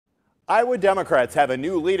Iowa Democrats have a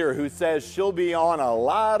new leader who says she'll be on a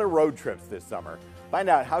lot of road trips this summer. Find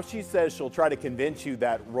out how she says she'll try to convince you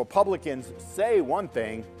that Republicans say one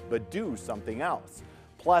thing but do something else.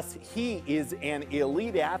 Plus, he is an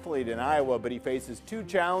elite athlete in Iowa, but he faces two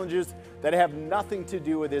challenges that have nothing to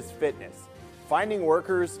do with his fitness: finding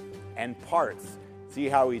workers and parts. See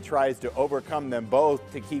how he tries to overcome them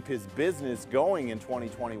both to keep his business going in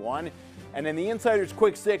 2021. And in the Insider's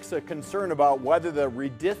Quick Six, a concern about whether the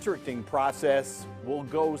redistricting process will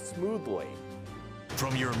go smoothly.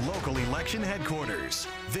 From your local election headquarters,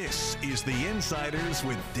 this is the Insiders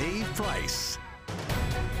with Dave Price.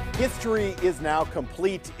 History is now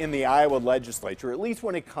complete in the Iowa legislature, at least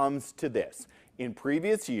when it comes to this. In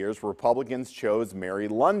previous years, Republicans chose Mary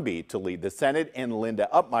Lundby to lead the Senate and Linda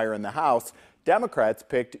Upmeyer in the House. Democrats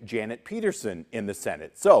picked Janet Peterson in the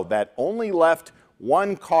Senate. So that only left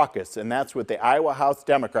one caucus, and that's with the Iowa House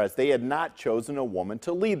Democrats. They had not chosen a woman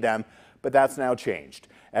to lead them, but that's now changed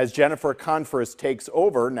as Jennifer Konfrst takes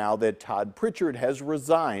over now that Todd Pritchard has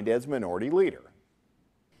resigned as minority leader.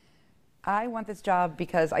 I want this job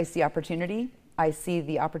because I see opportunity. I see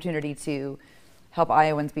the opportunity to help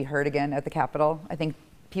Iowans be heard again at the Capitol. I think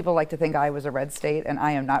people like to think Iowa's a red state, and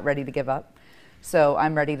I am not ready to give up. So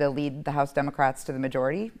I'm ready to lead the House Democrats to the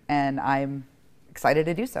majority, and I'm excited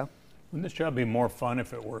to do so. Wouldn't this job be more fun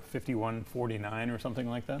if it were 51-49 or something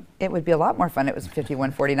like that? It would be a lot more fun if it was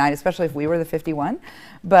 51-49, especially if we were the 51.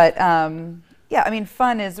 But yeah, I mean,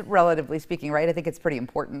 fun is relatively speaking, right? I think it's pretty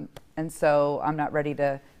important. And so I'm not ready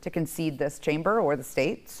to concede this chamber or the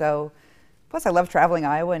state. So plus I love traveling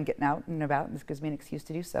Iowa and getting out and about, and this gives me an excuse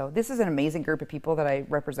to do so. This is an amazing group of people that I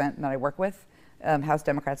represent and that I work with, House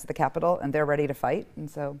Democrats at the Capitol, and they're ready to fight, and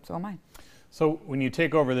so am I. So when you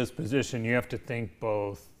take over this position, you have to think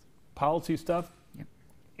both policy stuff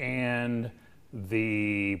and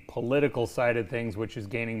the political side of things, which is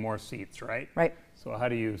gaining more seats, right? Right. So how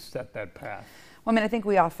do you set that path? Well, I mean, I think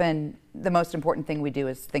we often, the most important thing we do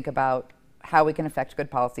is think about how we can affect good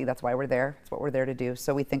policy. That's why we're there. That's what we're there to do.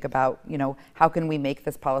 So we think about, you know, how can we make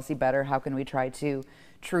this policy better? How can we try to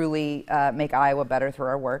truly make Iowa better through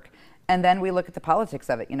our work? And then we look at the politics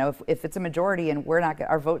of it. You know, if it's a majority and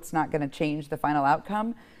our vote's not going to change the final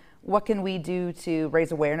outcome, what can we do to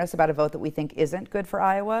raise awareness about a vote that we think isn't good for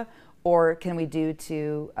Iowa? Or can we do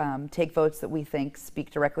to take votes that we think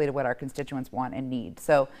speak directly to what our constituents want and need?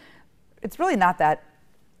 So it's really not that,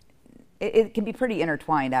 it can be pretty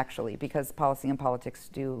intertwined actually, because policy and politics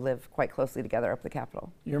do live quite closely together up the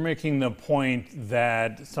Capitol. You're making the point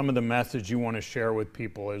that some of the message you want to share with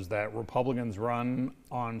people is that Republicans run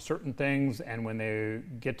on certain things, and when they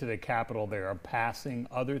get to the Capitol, they are passing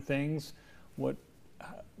other things. What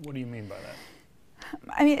do you mean by that?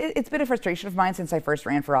 I mean, it's been a frustration of mine since I first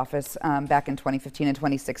ran for office back in 2015 and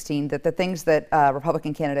 2016, that the things that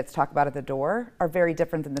Republican candidates talk about at the door are very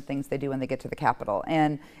different than the things they do when they get to the Capitol.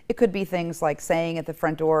 And it could be things like saying at the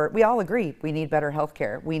front door, we all agree we need better health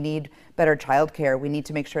care, we need better child care, we need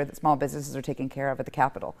to make sure that small businesses are taken care of at the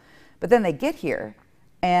Capitol. But then they get here,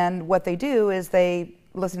 and what they do is they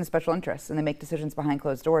listen to special interests and they make decisions behind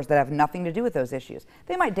closed doors that have nothing to do with those issues.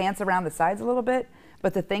 They might dance around the sides a little bit,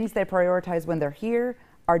 but the things they prioritize when they're here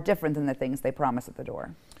are different than the things they promise at the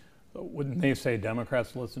door. Wouldn't they say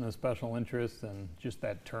Democrats listen to special interests, and just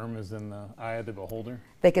that term is in the eye of the beholder?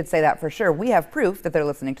 They could say that for sure. We have proof that they're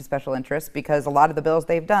listening to special interests because a lot of the bills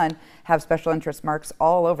they've done have special interest marks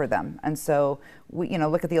all over them. And so,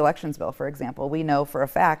 look at the elections bill, for example. We know for a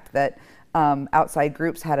fact that outside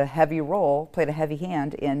groups played a heavy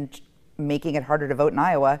hand in making it harder to vote in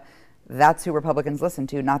Iowa. That's who Republicans listen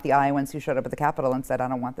to, not the Iowans who showed up at the Capitol and said, I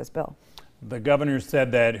don't want this bill. The governor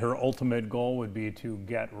said that her ultimate goal would be to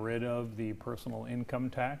get rid of the personal income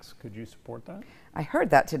tax. Could you support that? I heard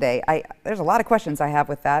that today. There's a lot of questions I have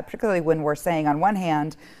with that, particularly when we're saying on one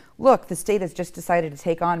hand, look, the state has just decided to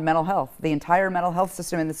take on mental health, the entire mental health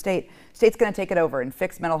system in the state. State's going to take it over and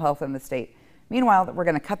fix mental health in the state. Meanwhile, we're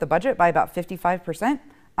going to cut the budget by about 55%.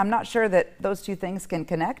 I'm not sure that those two things can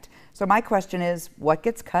connect. So my question is, what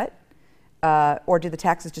gets cut? Or do the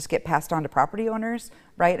taxes just get passed on to property owners,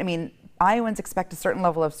 right? I mean, Iowans expect a certain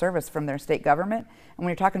level of service from their state government. And when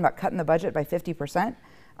you're talking about cutting the budget by 50%,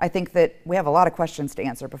 I think that we have a lot of questions to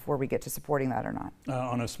answer before we get to supporting that or not.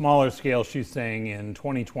 On a smaller scale, she's saying in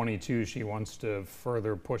 2022 she wants to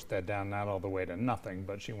further push that down, not all the way to nothing,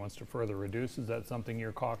 but she wants to further reduce. Is that something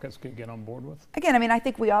your caucus could get on board with? Again, I mean, I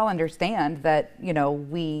think we all understand that,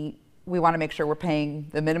 we want to make sure we're paying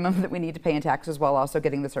the minimum that we need to pay in taxes while also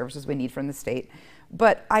getting the services we need from the state.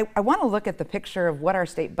 But I want to look at the picture of what our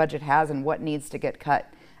state budget has and what needs to get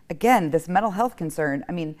cut. again, this mental health concern,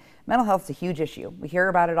 I mean, mental health is a huge issue. We hear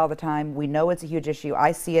about it all the time. We know it's a huge issue.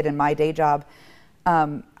 I see it in my day job.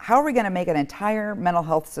 How are we going to make an entire mental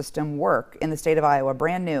health system work in the state of Iowa,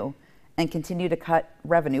 brand new, and continue to cut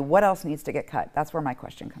revenue? What else needs to get cut? That's where my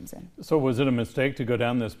question comes in. So was it a mistake to go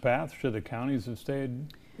down this path? Should the counties have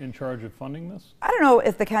stayed in charge of funding this? I don't know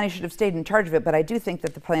if the county should have stayed in charge of it, but I do think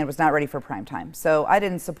that the plan was not ready for prime time. So I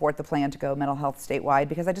didn't support the plan to go mental health statewide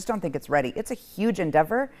because I just don't think it's ready. It's a huge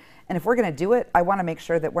endeavor, and if we're going to do it, I want to make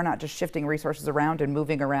sure that we're not just shifting resources around and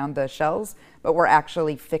moving around the shells, but we're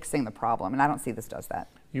actually fixing the problem, and I don't see this does that.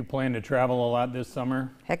 You plan to travel a lot this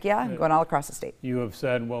summer? Heck yeah, I'm going all across the state. You have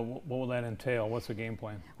said, well, what will that entail? What's the game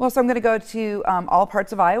plan? Well, so I'm going to go to all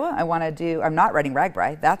parts of Iowa. I'm not writing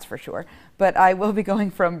RAGBRAI, that's for sure, but I will be going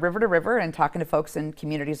from river to river and talking to folks in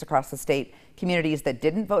communities across the state. Communities that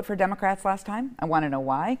didn't vote for Democrats last time, I want to know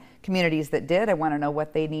why. Communities that did, I want to know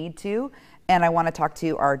what they need to. And I want to talk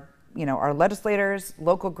to our legislators,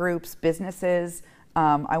 local groups, businesses.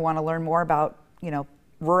 I want to learn more about,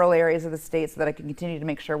 rural areas of the state so that I can continue to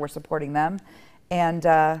make sure we're supporting them and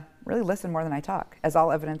really listen more than I talk, as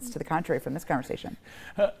all evidence to the contrary from this conversation.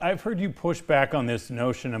 I've heard you push back on this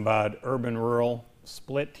notion about urban-rural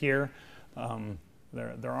split here.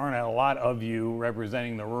 There aren't a lot of you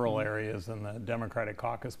representing the rural areas in the Democratic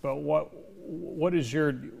caucus, but what is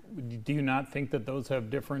do you not think that those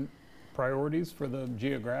have different priorities for the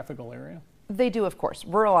geographical area? They do, of course.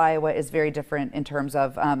 Rural Iowa is very different in terms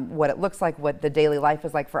of what it looks like, what the daily life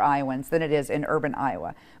is like for Iowans than it is in urban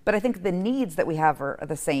Iowa. But I think the needs that we have are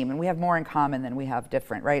the same, and we have more in common than we have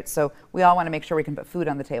different, right? So we all want to make sure we can put food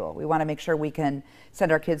on the table. We want to make sure we can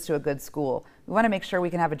send our kids to a good school. We want to make sure we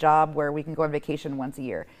can have a job where we can go on vacation once a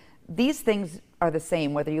year. These things are the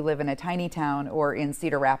same whether you live in a tiny town or in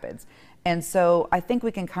Cedar Rapids. And so I think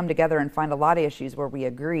we can come together and find a lot of issues where we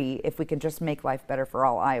agree if we can just make life better for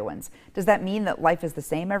all Iowans. Does that mean that life is the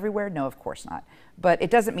same everywhere? No, of course not. But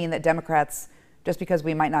it doesn't mean that Democrats, just because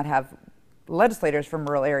we might not have legislators from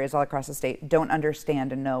rural areas all across the state, don't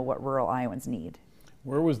understand and know what rural Iowans need.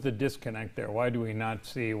 Where was the disconnect there? Why do we not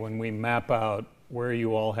see, when we map out where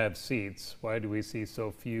you all have seats, why do we see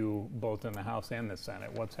so few both in the House and the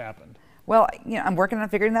Senate? What's happened? Well, I'm working on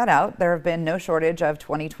figuring that out. There have been no shortage of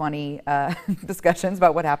 2020 discussions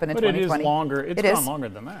about what happened in 2020. But it is longer. It's gone longer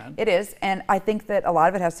than that. It is, and I think that a lot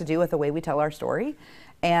of it has to do with the way we tell our story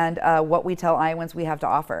and what we tell Iowans we have to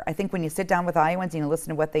offer. I think when you sit down with Iowans and you listen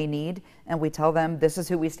to what they need and we tell them this is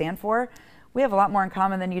who we stand for, we have a lot more in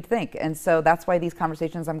common than you'd think. And so that's why these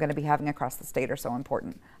conversations I'm going to be having across the state are so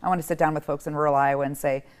important. I want to sit down with folks in rural Iowa and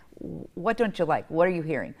say, what don't you like? What are you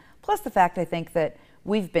hearing? Plus the fact I think that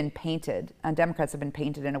we've been painted, and Democrats have been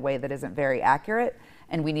painted in a way that isn't very accurate,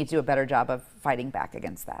 and we need to do a better job of fighting back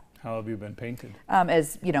against that. How have you been painted?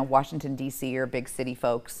 As Washington, D.C. or big city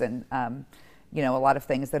folks, and a lot of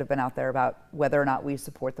things that have been out there about whether or not we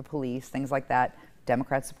support the police, things like that.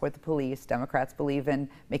 Democrats support the police. Democrats believe in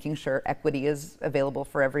making sure equity is available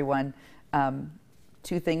for everyone.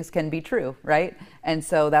 Two things can be true, right? And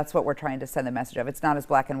so that's what we're trying to send the message of. It's not as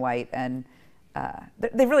black and white, and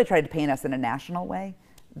they've really tried to paint us in a national way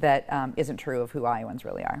that isn't true of who Iowans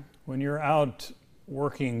really are. When you're out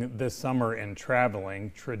working this summer and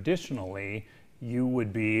traveling, traditionally,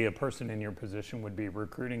 a person in your position would be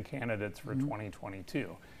recruiting candidates for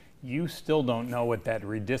 2022. You still don't know what that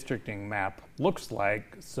redistricting map looks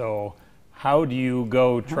like, so how do you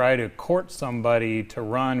go try to court somebody to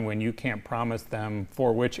run when you can't promise them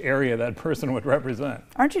for which area that person would represent?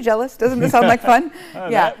 Aren't you jealous? Doesn't this sound like fun? Yeah.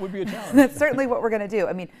 That would be a challenge. That's certainly what we're going to do.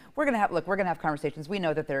 I mean, we're going to have conversations. We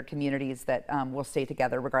know that there are communities that will stay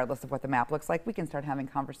together regardless of what the map looks like. We can start having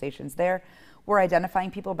conversations there. We're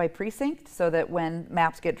identifying people by precinct so that when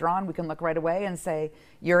maps get drawn, we can look right away and say,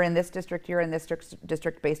 you're in this district, you're in this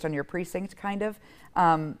district based on your precinct, kind of.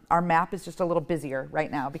 Our map is just a little busier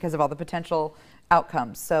right now because of all the potential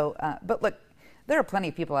outcomes. So, but look, there are plenty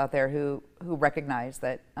of people out there who recognize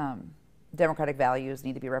that Democratic values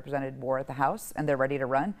need to be represented more at the House, and they're ready to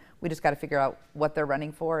run. We just got to figure out what they're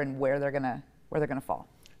running for and where they're gonna fall.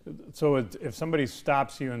 So if somebody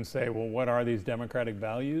stops you and say, well, what are these democratic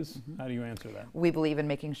values? How do you answer that? We believe in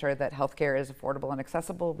making sure that healthcare is affordable and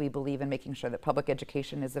accessible. We believe in making sure that public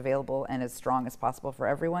education is available and as strong as possible for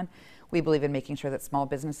everyone. We believe in making sure that small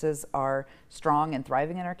businesses are strong and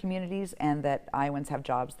thriving in our communities, and that Iowans have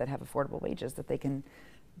jobs that have affordable wages that they can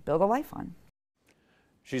build a life on.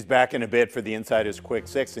 She's back in a bit for the Insider's Quick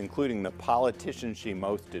Six, including the politician she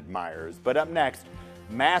most admires. But up next,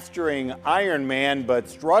 mastering Ironman but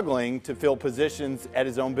struggling to fill positions at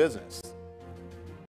his own business.